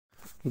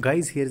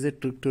Guys, here is a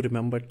trick to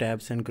remember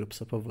tabs and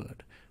groups of a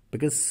word,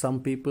 because some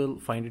people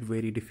find it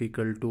very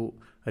difficult to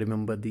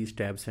remember these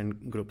tabs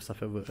and groups of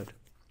a word.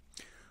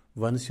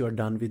 Once you are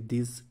done with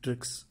these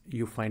tricks,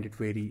 you find it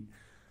very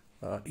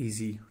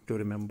easy to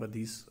remember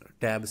these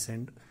tabs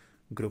and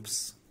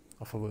groups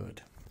of a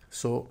word.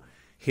 So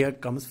here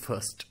comes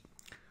first.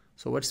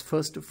 So what's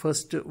first?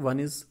 First one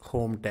is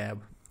home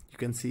tab. You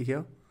can see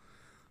here.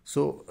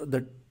 So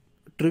the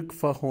trick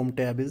for home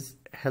tab is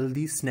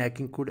healthy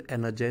snacking could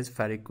energize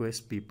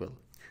varicose people.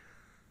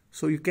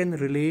 So you can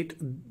relate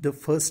the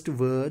first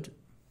word,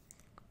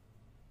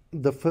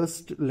 the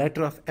first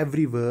letter of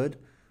every word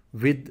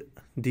with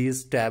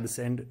these tabs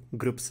and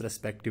groups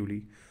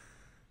respectively.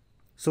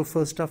 So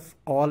first of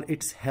all,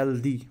 it's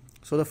healthy.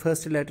 So the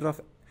first letter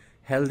of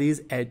healthy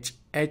is H.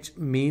 H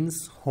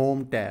means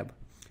home tab.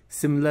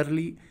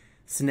 Similarly,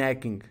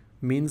 snacking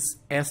means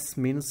S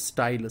means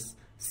stylus,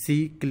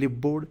 C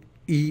clipboard,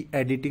 E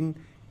editing,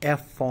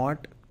 F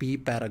font, P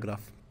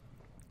paragraph.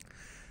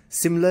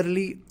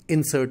 Similarly,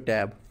 insert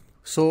tab.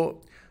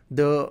 So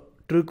the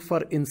trick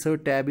for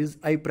insert tab is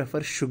I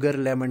prefer sugar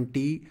lemon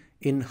tea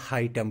in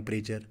high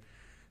temperature.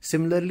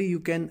 Similarly, you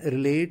can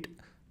relate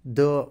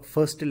the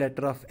first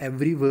letter of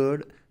every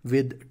word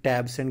with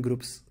tabs and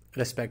groups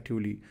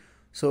respectively.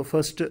 So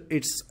first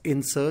it's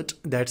insert,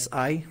 that's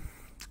I.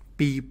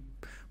 P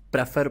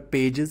prefer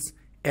pages,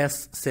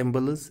 S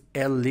symbols,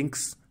 L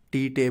links,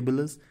 T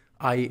tables,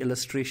 I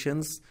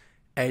illustrations,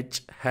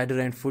 H header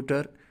and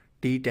footer,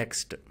 T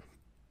text.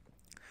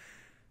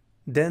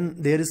 Then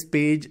there is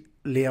page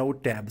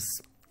layout tabs.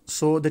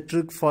 So the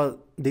trick for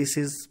this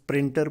is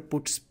printer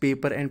puts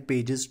paper and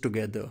pages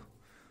together.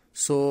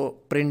 So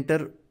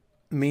printer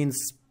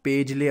means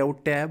page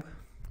layout tab,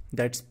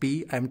 that's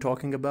P I'm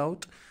talking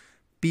about.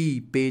 P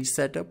page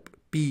setup,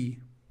 P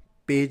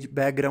page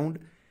background,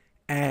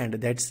 and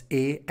that's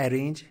A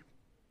arrange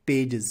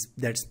pages,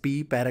 that's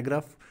P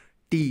paragraph,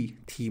 T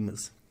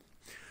themes.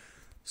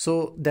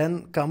 So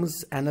then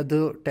comes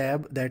another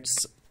tab,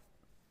 that's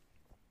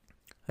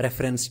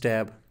reference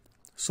tab.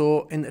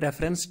 So in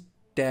reference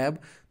tab,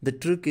 the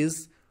trick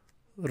is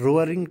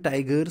roaring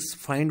tigers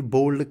find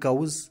bold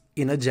cows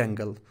in a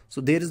jungle.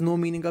 So there is no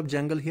meaning of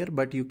jungle here,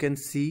 but you can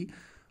see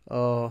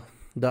the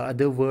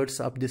other words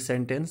of the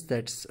sentence,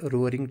 that's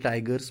roaring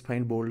tigers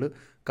find bold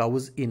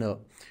cows in a.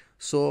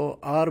 So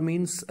R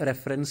means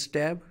reference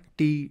tab,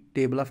 T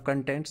table of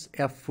contents,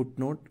 F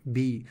footnote,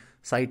 B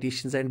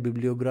citations and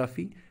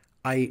bibliography,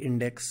 I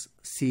index,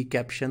 C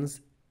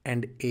captions,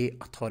 and A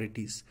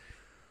authorities.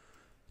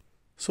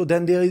 So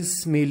then there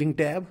is mailing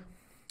tab.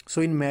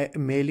 So in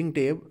mailing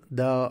tab,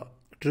 the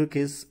trick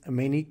is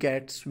many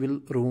cats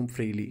will roam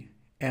freely.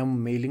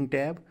 M mailing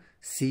tab,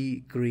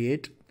 C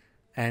create,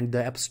 and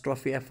the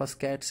apostrophe F as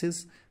cats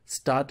is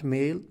start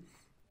mail,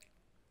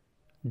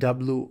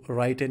 W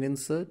write and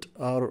insert,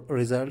 or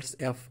results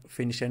F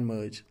finish and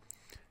merge.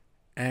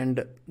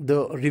 And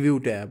the review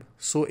tab.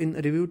 So in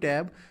review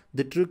tab,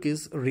 the trick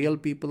is real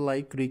people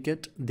like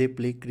cricket, they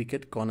play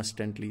cricket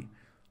constantly.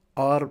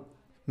 R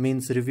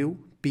means review,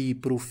 P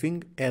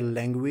proofing, L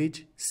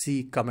language,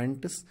 C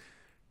comments,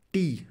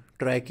 T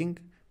tracking,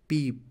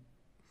 P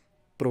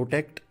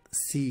protect,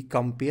 C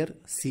compare,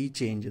 C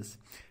changes.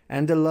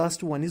 And the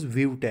last one is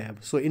view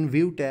tab. So in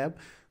view tab,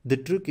 the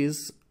trick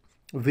is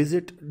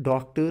visit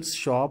doctor's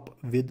shop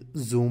with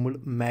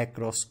zoomed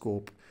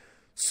macroscope.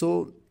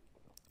 So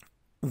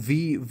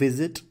V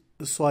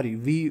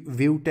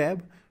view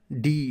tab,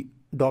 D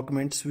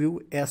documents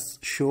view, S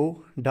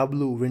show,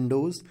 W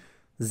windows,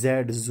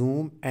 Z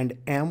zoom, and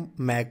M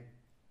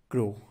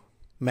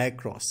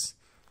macros.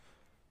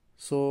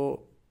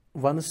 So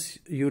once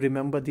you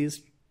remember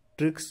these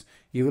tricks,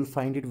 you will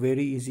find it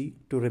very easy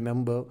to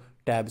remember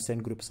tabs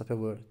and groups of a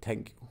word.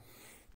 Thank you.